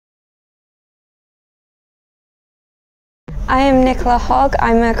I am Nicola Hogg.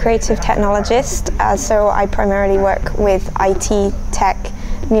 I'm a creative technologist, so I primarily work with IT, tech,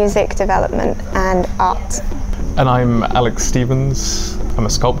 music development and art. And I'm Alec Stevens. I'm a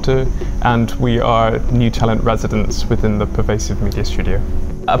sculptor, and we are new talent residents within the Pervasive Media Studio.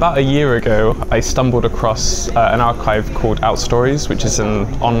 About a year ago, I stumbled across an archive called Outstories, which is an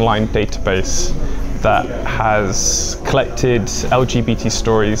online database that has collected LGBT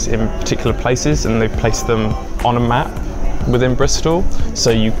stories in particular places, and they've placed them on a map within Bristol. So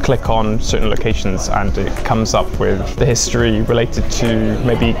you click on certain locations and it comes up with the history related to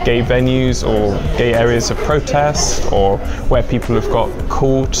maybe gay venues or gay areas of protest, or where people have got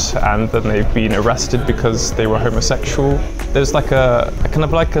caught and then they've been arrested because they were homosexual. There's like a kind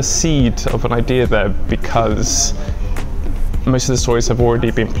of like a seed of an idea there, because most of the stories have already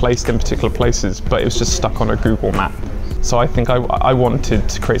been placed in particular places, but it was just stuck on a Google map. So I think I wanted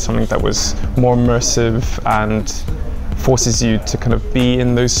to create something that was more immersive and forces you to kind of be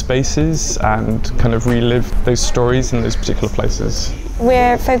in those spaces and kind of relive those stories in those particular places.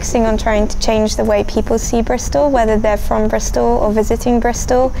 We're focusing on trying to change the way people see Bristol, whether they're from Bristol or visiting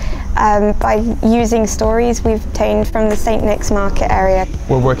Bristol, by using stories we've obtained from the St Nick's Market area.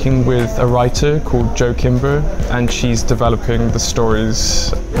 We're working with a writer called Jo Kimber, and she's developing the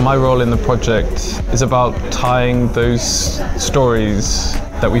stories. My role in the project is about tying those stories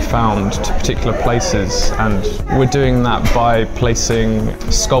that we found to particular places, and we're doing that by placing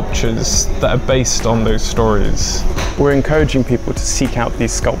sculptures that are based on those stories. We're encouraging people to seek out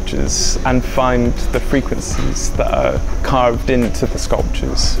these sculptures and find the frequencies that are carved into the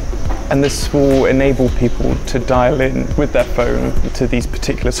sculptures. And this will enable people to dial in with their phone to these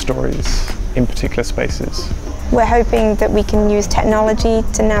particular stories in particular spaces. We're hoping that we can use technology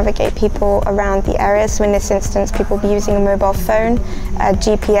to navigate people around the area. So in this instance, people will be using a mobile phone, a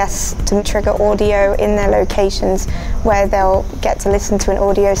GPS to trigger audio in their locations, where they'll get to listen to an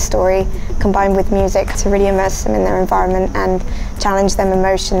audio story combined with music to really immerse them in their environment and challenge them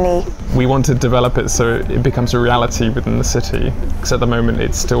emotionally. We want to develop it so it becomes a reality within the city, because at the moment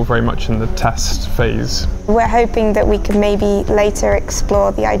it's still very much in the test phase. We're hoping that we can maybe later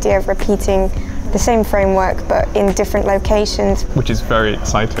explore the idea of repeating the same framework but in different locations. Which is very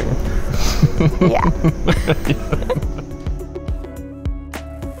exciting. Yeah.